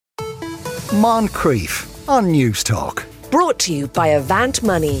Moncrief on News Talk. Brought to you by Avant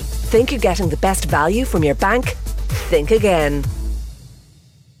Money. Think you're getting the best value from your bank? Think again.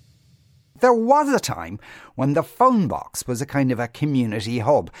 There was a time when the phone box was a kind of a community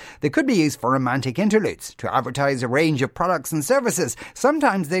hub. They could be used for romantic interludes, to advertise a range of products and services.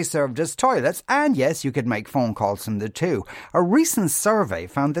 Sometimes they served as toilets, and yes, you could make phone calls from the two. A recent survey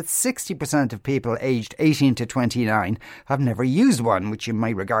found that 60% of people aged 18 to 29 have never used one, which you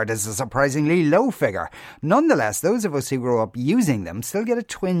might regard as a surprisingly low figure. Nonetheless, those of us who grew up using them still get a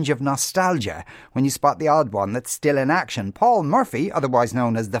twinge of nostalgia when you spot the odd one that's still in action. Paul Murphy, otherwise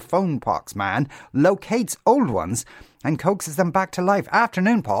known as the phone box man, locates old ones and coaxes them back to life.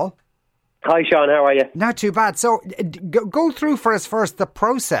 Afternoon, Paul. Hi, Sean. How are you? Not too bad. So, go through for us first the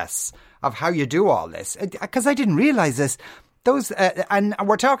process of how you do all this, because I didn't realise this. Those and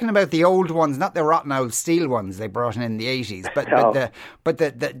we're talking about the old ones, not the rotten old steel ones they brought in the 80s, but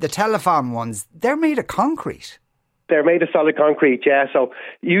the telephone ones. They're made of concrete. They're made of solid concrete, yeah. So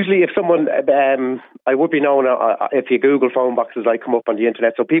usually if someone, I would be known, if you Google phone boxes, I come up on the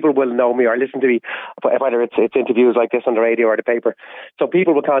internet. So people will know me or listen to me, whether it's interviews like this on the radio or the paper. So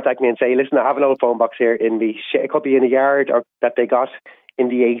people will contact me and say, listen, I have an old phone box here in the, it could be in a yard or that they got in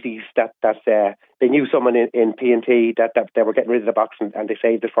the 80s that they knew someone in P&T that they were getting rid of the box and they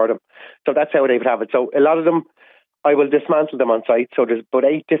saved it for them. So that's how they would have it. So a lot of them, I will dismantle them on site. So there's about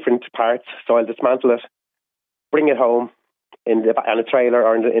 8 different parts. So I'll dismantle it, bring it home on a trailer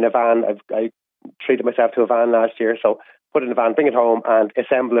or in a van. I treated myself to a van last year, so put it in a van, bring it home and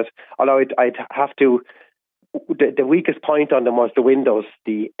assemble it. Although I'd have to, the weakest point on them was the windows,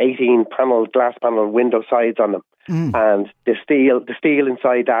 the 18 glass panel window sides on them. And the steel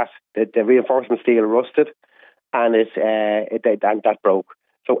inside that, the reinforcement steel rusted and that broke.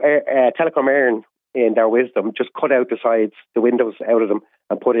 So Telecom Éireann, in their wisdom, just cut out the sides, the windows out of them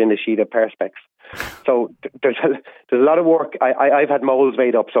and put in a sheet of Perspex. So there's a lot of work. I've had moulds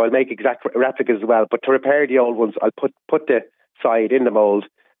made up, so I'll make exact replicas as well. But to repair the old ones, I'll put the side in the mould,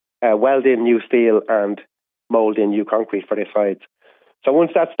 weld in new steel and mould in new concrete for the sides. So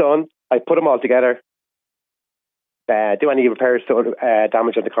once that's done, I put them all together, do any repairs to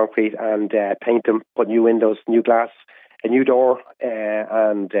damage on the concrete and paint them, put new windows, new glass, a new door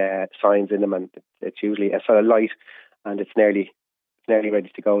and signs in them, and it's usually a sort of light and it's nearly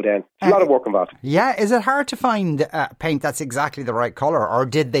ready to go then. It's a lot of work involved. Yeah, is it hard to find paint that's exactly the right colour, or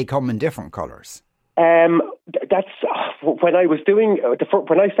did they come in different colours? That's when I was doing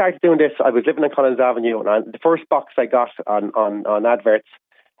when I started doing this. I was living on Collins Avenue, and the first box I got on adverts,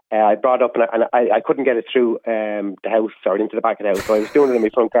 I brought up, and I couldn't get it through the house or into the back of the house, so I was doing it in my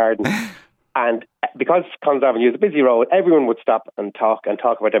front garden. And because Collins Avenue is a busy road, everyone would stop and talk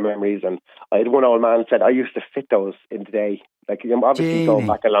about their memories. And I had one old man said, I used to fit those in the day. Like, I'm obviously going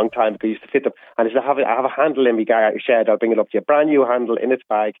back a long time, but I used to fit them. And I said, I have a handle in my shed. I'll bring it up to you. A brand new handle in its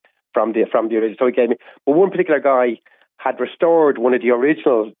bag from the original. So he gave me. But one particular guy had restored one of the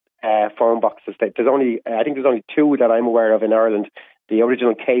original phone boxes. I think there's only 2 that I'm aware of in Ireland. The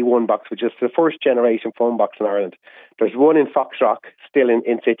original K1 box, which is the first generation phone box in Ireland. There's one in Foxrock, still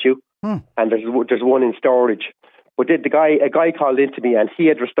in situ. And there's one in storage. But a guy called into me and he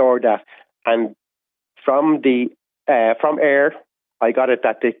had restored that. And from Air, I got it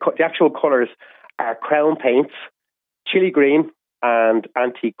that the actual colours are Crown paints, chili green and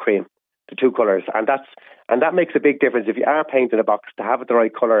antique cream, the 2 colours. And that makes a big difference. If you are painting a box, to have it the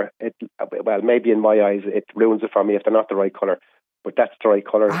right colour, well, maybe in my eyes, it ruins it for me if they're not the right colour. But that's the right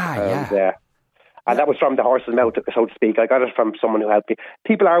colour. And that was from the horse's mouth, so to speak. I got it from someone who helped me.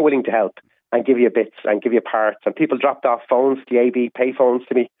 People are willing to help and give you bits and give you parts. And people dropped off phones, the AB pay phones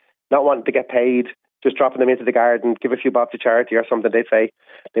to me, not wanting to get paid, just dropping them into the garden, give a few bob to charity or something. They say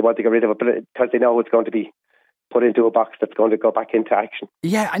they want to get rid of it, but because they know it's going to be put into a box that's going to go back into action.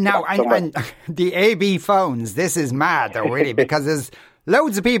 Yeah, now, and the AB phones, this is mad though, really, because there's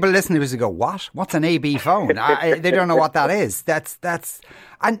loads of people listening who go, what? What's an AB phone? They don't know what that is.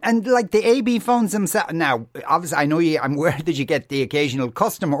 And like the AB phones themselves. Now, obviously, I'm aware that you get the occasional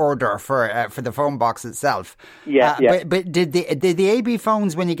custom order for the phone box itself. Yeah. But did the AB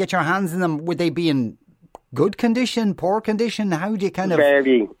phones, when you get your hands in them, would they be in good condition, poor condition? How do you kind of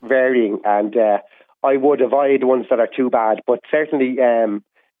varying? And I would avoid ones that are too bad, but certainly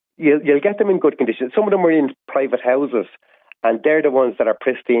you'll get them in good condition. Some of them are in private houses, and they're the ones that are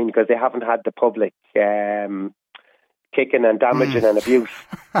pristine because they haven't had the public kicking and damaging and abuse.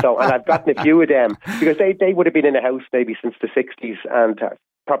 So, and I've gotten a few of them because they would have been in a house maybe since the 60s and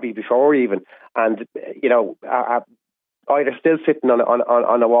probably before even, and either still sitting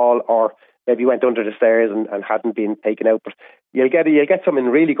on a wall or maybe went under the stairs and hadn't been taken out. But you'll get some in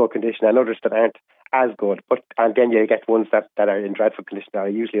really good condition and others that aren't as good. And then you get ones that are in dreadful condition that I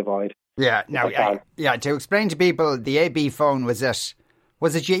usually avoid. Yeah. Now, to explain to people, the AB phone was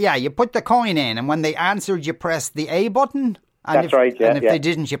it you put the coin in, and when they answered, you pressed the A button. And That's right, yeah. And if they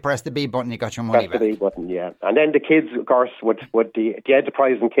didn't, you press the B button, you got your money back. The B button, yeah. And then the kids, of course, the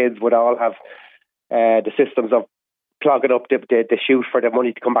enterprising kids would all have the systems of clogging up the chute for the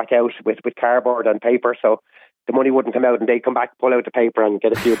money to come back out with cardboard and paper, so the money wouldn't come out, and they'd come back, pull out the paper and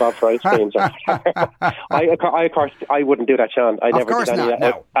get a few bob for ice creams. Of course, I wouldn't do that, Sean. I never did any of that.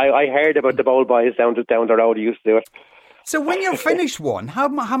 No. I heard about the bowl boys down the road who used to do it. So when you're finished one, how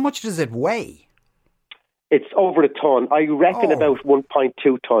much does it weigh? It's over a ton. I reckon about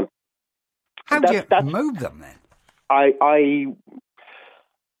 1.2 ton. How do you move them then? I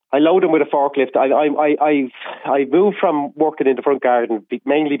load them with a forklift. I moved from working in the front garden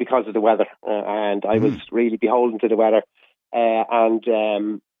mainly because of the weather, and I was really beholden to the weather. And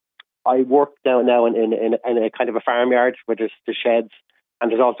I work now in a kind of a farmyard where there's the sheds, and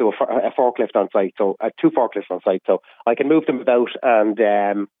there's also a forklift on site. So 2 forklifts on site, so I can move them about and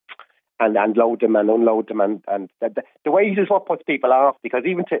load them and unload them, and the weight is what puts people off, because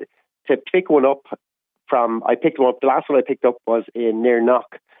even to pick one up I picked one up. The last one I picked up was in near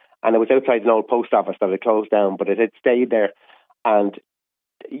Knock, and it was outside an old post office that had closed down, but it had stayed there. And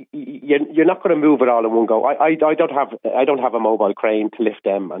you're not going to move it all in one go. I don't have a mobile crane to lift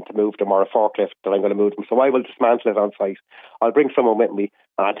them and to move them, or a forklift that I'm going to move them. So I will dismantle it on site. I'll bring someone with me,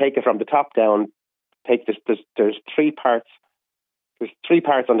 and I'll take it from the top down. There's 3 parts. There's 3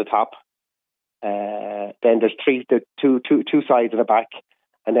 parts on the top. Then there's two sides and a back,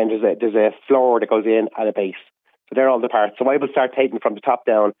 and then there's a floor that goes in at a base. So they're all the parts. So I will start taking from the top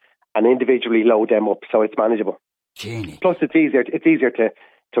down and individually load them up, so it's manageable. Genie. Plus, it's easier to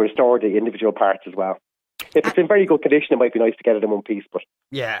restore the individual parts as well. If it's in very good condition, it might be nice to get it in one piece. But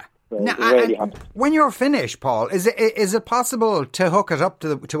yeah. Now, when you're finished, Paul, is it possible to hook it up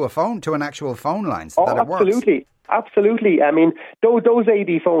to a phone, to an actual phone line, so that it works? Absolutely. I mean, those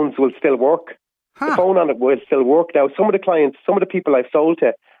AB phones will still work. The phone on it will still work. Now, some of the people I've sold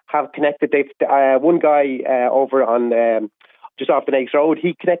to have connected. One guy over on just off the Naas Road,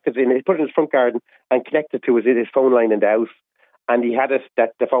 he connected he put it in his front garden and connected to his phone line in the house, and he had it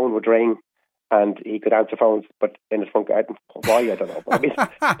that the phone would ring and he could answer phones, but in his front garden. Why, I don't know. But I mean,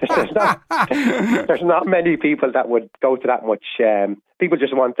 there's not many people that would go to that much. People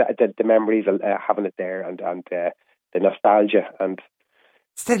just want the memories of having it there and the nostalgia and.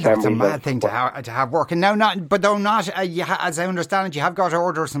 Still, that's a mad thing to have working now. As I understand it, you have got to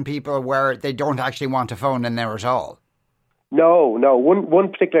order some people where they don't actually want a phone in there at all. No.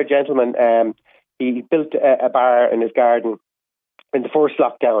 One particular gentleman, he built a bar in his garden in the first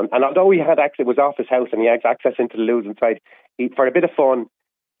lockdown, and although he had access, it was off his house, and he had access into the loos inside. For a bit of fun,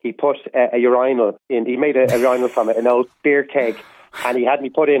 he put a urinal in. He made a urinal from an old beer keg, and he had me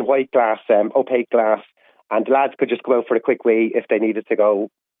put in white glass, opaque glass. And the lads could just go out for a quick wee if they needed to go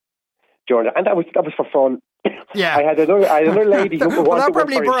during it. And that was for fun. Yeah. I had another lady who wanted that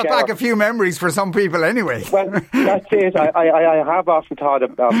probably to brought back a few memories for some people anyway. Well, that's it. I have often thought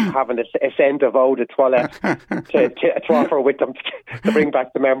of having a scent of eau de toilette to offer with them to bring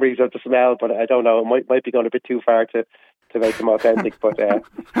back the memories of the smell, but I don't know, it might be going a bit too far to make them authentic. But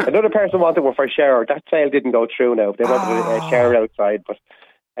another person wanted one for a shower. That sale didn't go through now. They wanted a shower outside, but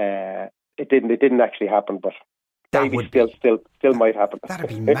it didn't actually happen, but maybe still might happen. That'd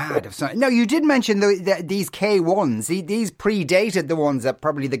be mad. Now, you did mention these K1s. These predated the ones that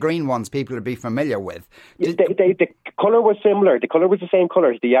probably the green ones people would be familiar with. The colour was similar. The colour was the same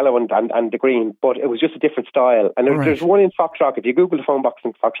colour as the yellow and the green, but it was just a different style. And there's one in Foxrock. If you Google the phone box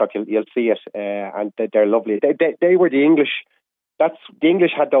in Foxrock, you'll see it, and they're lovely. They were the English. The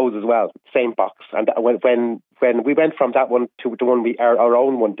English had those as well, same box. And when we went from that one to the one our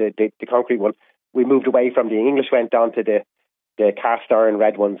own one, the concrete one, we moved away from the English, went down to the cast iron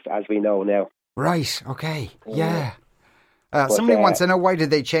red ones as we know now. Right. Okay. Yeah. Somebody wants to know, why did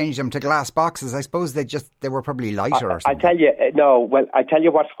they change them to glass boxes? I suppose they were probably lighter or something. I tell you, no. Well, I tell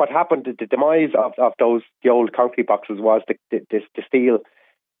you what happened. The demise of the old concrete boxes was the steel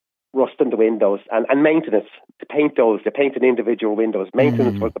rust in the windows and maintenance to paint those. They painted individual windows.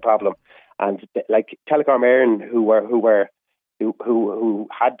 Maintenance was the problem, and like Telecom Éireann, who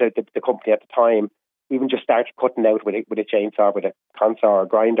had the company at the time, even just started cutting out with a chainsaw, with a consaw or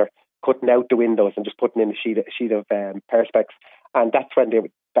grinder, cutting out the windows and just putting in a sheet of perspex, and that's when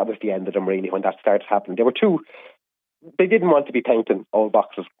that was the end of them really. When that started happening, they didn't want to be painting old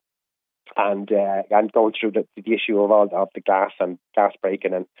boxes. and going through the issue of all of the glass and glass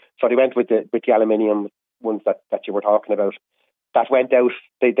breaking. And so they went with the aluminium ones that you were talking about. That went out.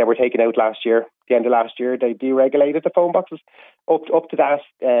 They were taken out last year. The end of last year, they deregulated the phone boxes. Up to that,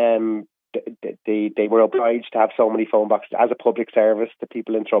 they were obliged to have so many phone boxes as a public service to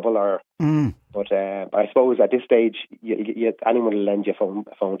people in trouble. But I suppose at this stage, anyone will lend you a phone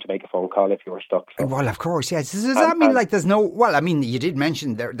to make a phone call if you were stuck. So. Well, of course, yes. Does that mean like there's no? Well, I mean, you did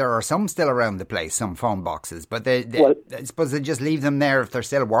mention there are some still around the place, some phone boxes, but I suppose they just leave them there if they're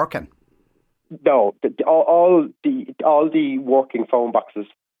still working. No, all the working phone boxes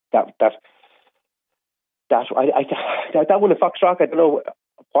that one in Foxrock, I don't know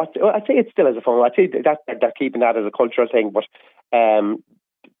what. I'd say it still is a phone. I'd say that they're keeping that as a cultural thing. But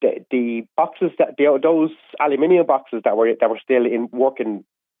the boxes those aluminium boxes that were still in working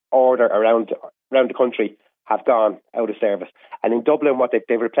order around the country have gone out of service. And in Dublin, what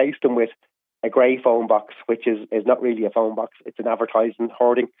they've replaced them with a grey phone box, which is not really a phone box. It's an advertising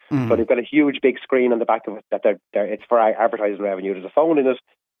hoarding. So they've got a huge big screen on the back of it that it's for advertising revenue. There's a phone in it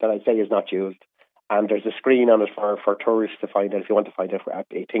that I'd say is not used. And there's a screen on it for tourists to find out. If you want to find out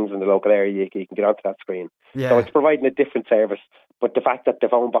things in the local area, you can get onto that screen. Yeah. So it's providing a different service. But the fact that the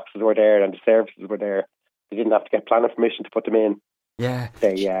phone boxes were there and the services were there, they didn't have to get planning permission to put them in. Yeah.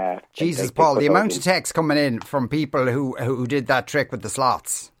 Jesus, Paul, the amount of texts coming in from people who did that trick with the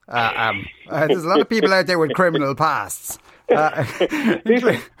slots. There's a lot of people out there with criminal pasts.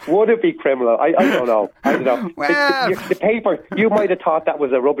 Would it be criminal? I don't know. Well, the paper, you might have thought that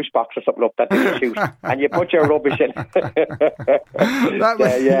was a rubbish box or something up that didn't shoot, and you put your rubbish in.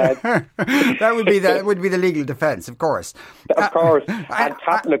 That would be the legal defence, of course. Of course, and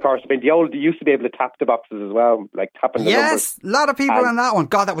tapping, of course. I mean, you used to be able to tap the boxes as well, like tapping the numbers. Yes, a lot of people on that one.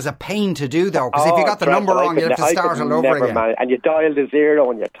 God, that was a pain to do though, because if you got the number wrong, you'd have to start all over again. And you dialed the zero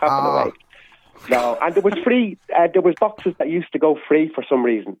and you're tapping away. No, and there was free. There was boxes that used to go free for some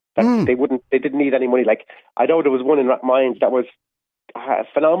reason. That they didn't need any money. Like I know there was one in Rathmines that was a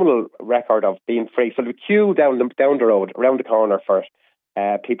phenomenal record of being free. So the queue down the road, around the corner for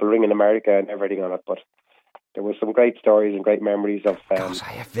people ringing America and everything on it. But there were some great stories and great memories of. God,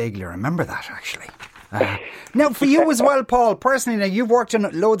 I vaguely remember that actually. Now, for you as well, Paul, personally, now you've worked in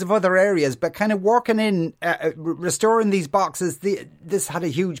loads of other areas, but kind of working in restoring these boxes, this had a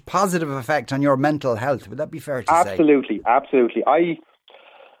huge positive effect on your mental health. Would that be fair to say? Absolutely.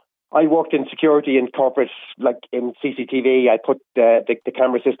 I worked in security in corporates, like in CCTV. I put the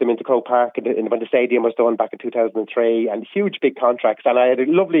camera system into Croke Park when the stadium was done back in 2003, and huge big contracts. And I had a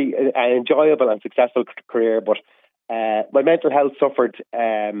lovely, enjoyable and successful career, but my mental health suffered.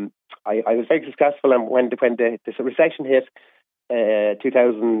 I was very successful, and when the recession hit,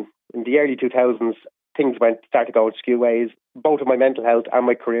 2000 in the early 2000s, things started going skew ways, both of my mental health and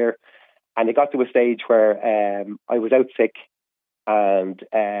my career. And it got to a stage where I was out sick, and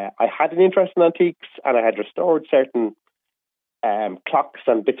I had an interest in antiques, and I had restored certain clocks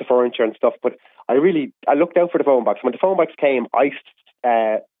and bits of furniture and stuff. But I looked out for the phone box. When the phone box came, I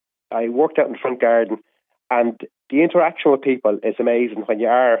worked out in the front garden, and the interaction with people is amazing when you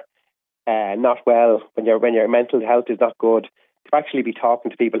are not well, when your mental health is not good. To actually be talking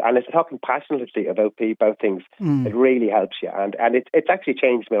to people, and it's talking passionately about things, it really helps you. And it's actually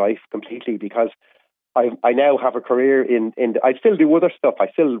changed my life completely, because I now have a career in I still do other stuff. I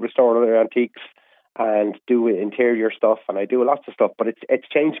still restore other antiques and do interior stuff, and I do lots of stuff. But it's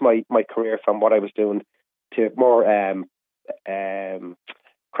changed my career from what I was doing to more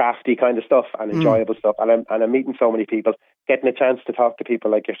crafty kind of stuff and enjoyable stuff. And I'm meeting so many people, getting a chance to talk to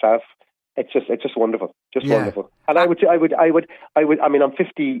people like yourself. It's just wonderful, wonderful. And I mean, I'm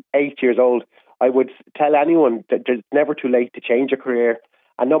 58 years old. I would tell anyone that it's never too late to change a career.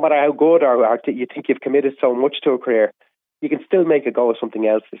 And no matter how good or you think you've committed so much to a career, you can still make a go of something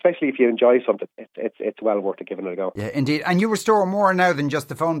else, especially if you enjoy something. It's well worth it giving it a go. Yeah, indeed. And you restore more now than just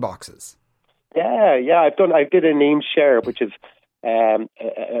the phone boxes. Yeah. I did a Neames chair, which is a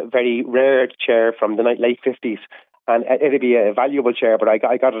very rare chair from the late 50s. And it'd be a valuable chair, but I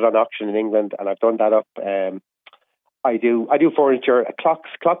got it on auction in England, and I've done that up. I do furniture.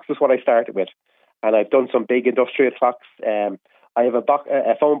 Clocks is what I started with, and I've done some big industrial clocks. I have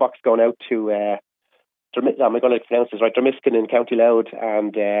a phone box going out to am I going to pronounce this right? Dromiskin in County Louth,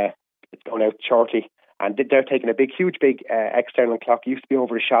 and it's going out shortly. And they're taking a huge external clock. It used to be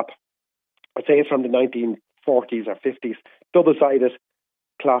over a shop. I'd say it's from the 1940s or 50s, double-sided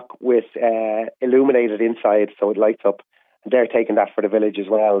clock with illuminated inside, so it lights up. And they're taking that for the village as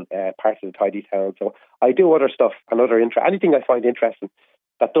well, part of the tidy town. So I do other stuff and anything I find interesting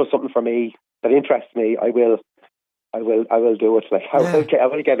that does something for me, that interests me, I will I will do it. Like I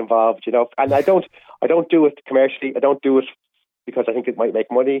will get involved, you know. And I don't do it commercially. I don't do it because I think it might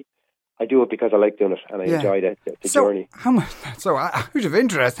make money. I do it because I like doing it and I enjoy the journey. Out of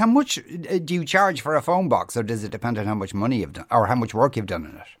interest, how much do you charge for a phone box, or does it depend on how much money you've done or how much work you've done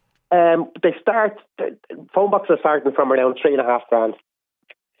in it? Phone boxes are starting from around $3,500.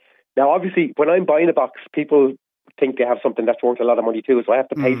 Now, obviously, when I'm buying a box, people think they have something that's worth a lot of money too, so I have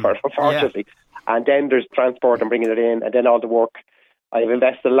to pay for it, unfortunately. Yeah. And then there's transport and bringing it in, and then all the work. I've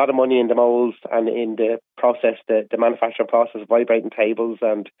invested a lot of money in the moulds and in the process, the manufacturing process, vibrating tables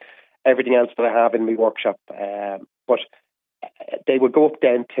and everything else that I have in my workshop. But they would go up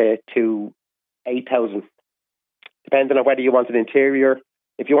then to 8,000, depending on whether you want an interior.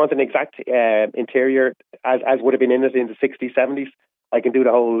 If you want an exact interior, as would have been in it in the 60s, 70s, I can do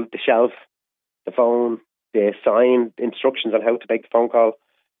the shelf, the phone, the sign, instructions on how to make the phone call.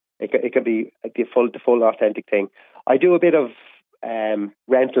 It can be the full authentic thing. I do a bit of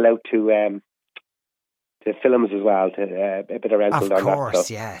rental out to films as well. A bit of rental. Of course, on that,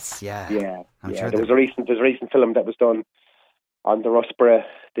 so. Yes, yeah. I'm sure there's a recent film that was done on the Russborough,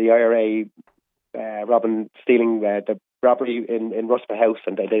 the IRA robbing, stealing the robbery in Russborough House,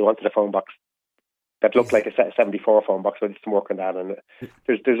 and they wanted a phone box that looked like a 74 phone box. So I did some work on that, and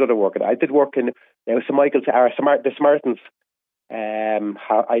there's other work on it. I did work in St Michael's, the Samaritans.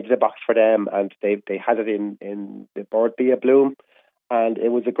 I did a box for them, and they had it in the Board Bia Bloom, and it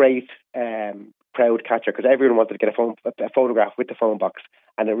was a great crowd catcher because everyone wanted to get a photograph with the phone box,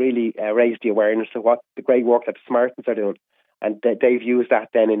 and it really raised the awareness of what the great work that the Samaritans are doing. And they've used that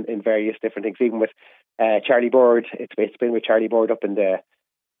then in various different things, even with Charlie Bird. It's been with Charlie Bird up in the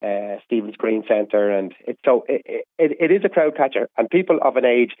Stephen's Green Centre, and it is a crowd catcher. And people of an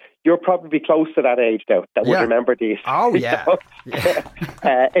age, you're probably close to that age now that would remember these. Oh yeah,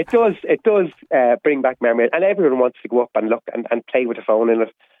 it does bring back memories, and everyone wants to go up and look and play with the phone in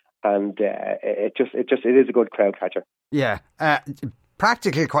it, and it is a good crowd catcher. Yeah.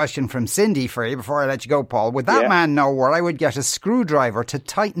 Practical question from Cindy for you before I let you go, Paul. Would that man know where I would get a screwdriver to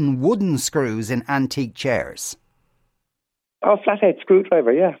tighten wooden screws in antique chairs? Oh, flathead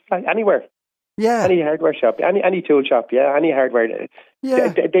screwdriver, anywhere. Yeah. Any hardware shop, any tool shop, any hardware.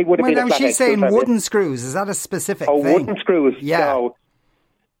 Yeah. They would have been a flathead. She's saying wooden screws. Is that a specific thing? Oh, wooden screws. Yeah. No.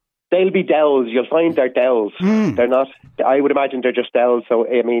 They'll be dowels. You'll find they're dowels. They're not, I would imagine they're just dowels. So,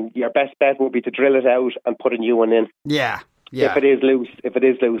 I mean, your best bet would be to drill it out and put a new one in. Yeah. If it is loose,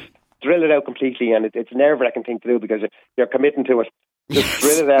 drill it out completely, and it's a nerve-wracking thing to do because you're committing to it. Just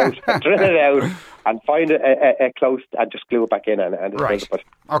drill it out, and find a close, and just glue it back in, and right.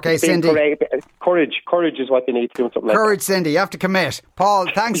 Okay, Cindy. Courage is what you need to do something like that. Courage, Cindy. You have to commit. Paul,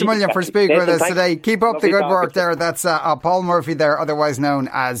 thanks a million for speaking with us today. Keep up the good work there. That's Paul Murphy there, otherwise known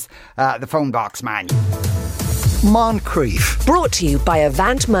as the Phone Box Man. Moncrief. Brought to you by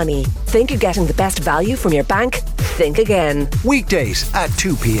Avant Money. Think you're getting the best value from your bank? Think again. Weekdays at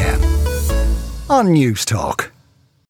 2 p.m. on News Talk.